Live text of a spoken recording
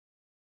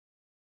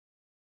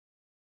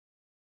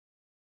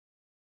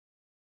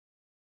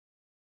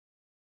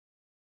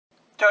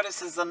So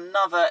this is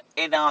another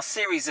in our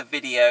series of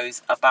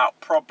videos about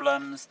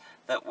problems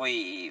that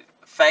we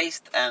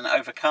faced and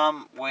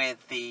overcome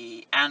with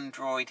the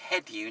Android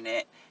head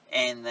unit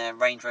in the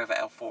Range Rover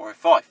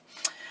L405.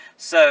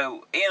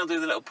 So Ian will do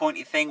the little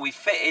pointy thing. We've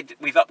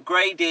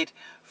upgraded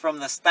from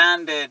the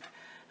standard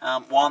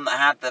one that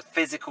had the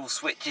physical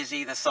switches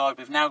either side.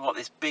 We've now got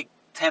this big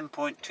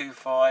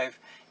 10.25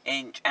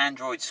 inch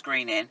Android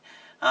screen in.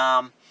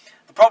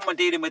 The problem we're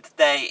dealing with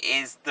today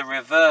is the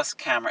reverse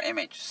camera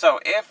image. So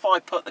if I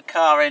put the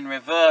car in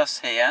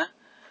reverse here,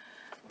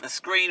 the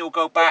screen will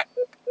go back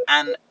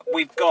and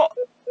we've got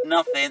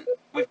nothing.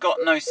 We've got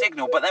no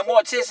signal. But then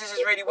watch this. This is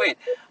really weird.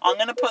 I'm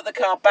going to put the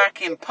car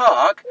back in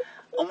park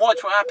and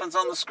watch what happens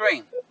on the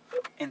screen.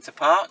 Into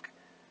park.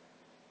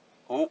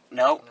 Oh,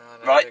 no.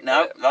 Right,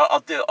 no.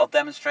 I'll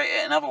demonstrate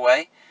it another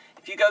way.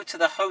 If you go to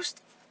the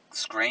host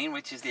screen,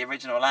 which is the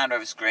original Land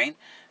Rover screen,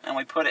 and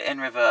we put it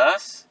in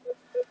reverse,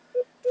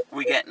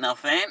 we get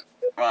nothing.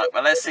 Right,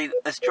 well, let's see.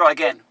 Let's try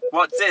again.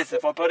 What's this?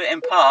 If I put it in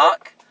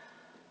park,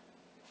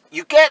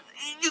 you get...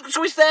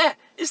 So it's there.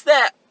 It's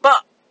there.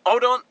 But,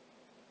 hold on.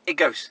 It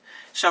goes.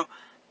 So,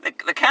 the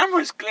camera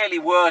is clearly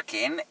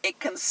working. It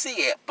can see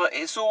it, but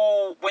it's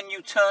all... When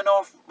you turn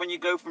off, when you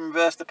go from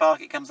reverse to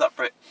park, it comes up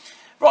for it.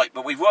 Right,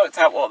 but we've worked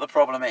out what the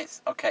problem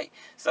is. Okay,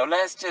 so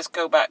let's just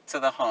go back to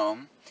the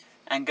home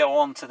and go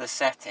on to the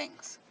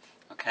settings.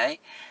 Okay,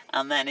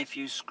 and then if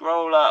you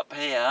scroll up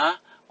here,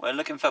 we're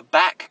looking for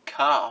back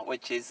car,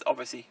 which is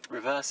obviously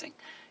reversing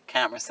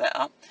camera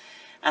setup.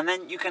 And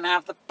then you can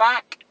have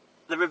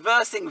the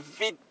reversing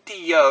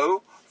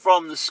video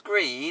from the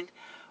screen,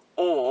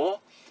 or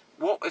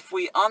what if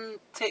we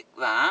untick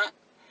that,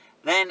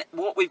 then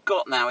what we've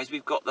got now is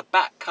we've got the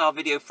back car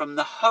video from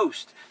the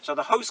host. So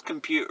the host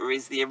computer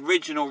is the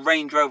original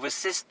Range Rover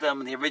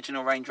system, the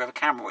original Range Rover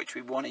camera, which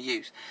we want to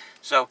use.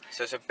 So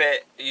it's a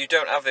bit, you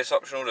don't have this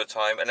option all the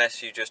time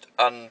unless you just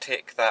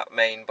untick that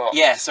main box.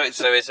 Yeah, so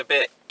it's a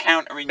bit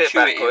counterintuitive. Bit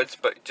backwards,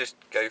 but just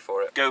go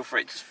for it. Go for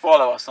it. Just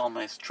follow us on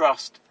this.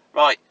 Trust.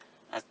 Right,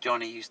 as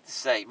Johnny used to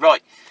say.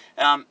 Right.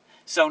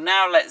 So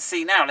now let's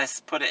see. Now let's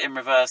put it in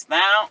reverse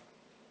now.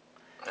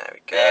 There we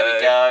go. There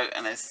we go,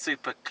 and a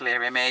super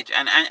clear image,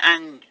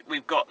 and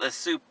we've got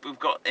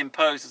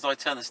imposed as I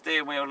turn the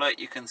steering wheel. Look,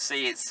 you can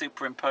see it's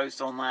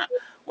superimposed on that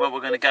where we're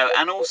going to go,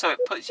 and also it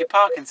puts your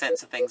parking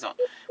sensor things on,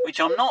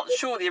 which I'm not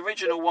sure the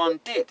original one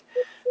did.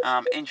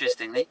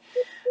 Interestingly,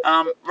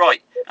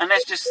 right, and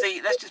let's just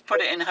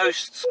put it in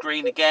host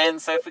screen again.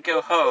 So if we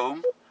go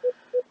home,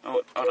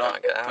 hold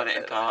on, put it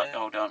in park.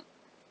 Hold on,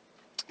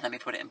 let me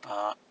put it in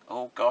park.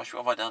 Oh gosh,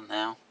 what have I done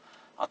now?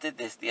 I did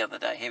this the other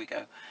day. Here we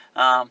go.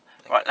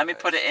 Right, let me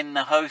put it in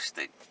the host.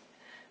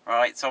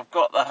 Right, so I've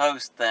got the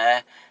host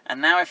there.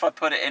 And now if I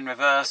put it in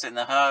reverse in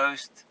the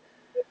host,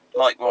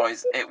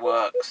 likewise, it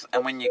works.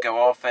 And when you go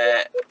off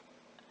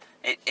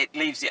it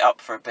leaves it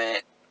up for a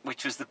bit,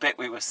 which was the bit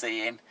we were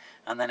seeing.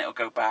 And then it'll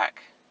go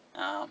back.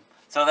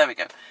 So there we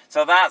go.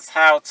 So that's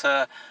how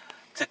to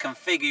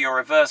configure your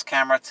reverse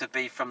camera to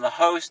be from the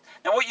host.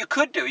 Now what you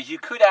could do is you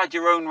could add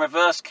your own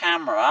reverse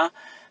camera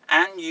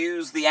and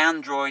use the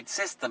Android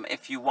system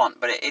if you want,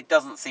 but it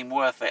doesn't seem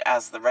worth it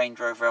as the Range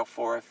Rover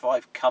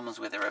L405 comes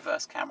with a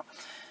reverse camera.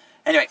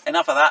 Anyway,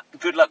 enough of that.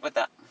 Good luck with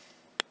that.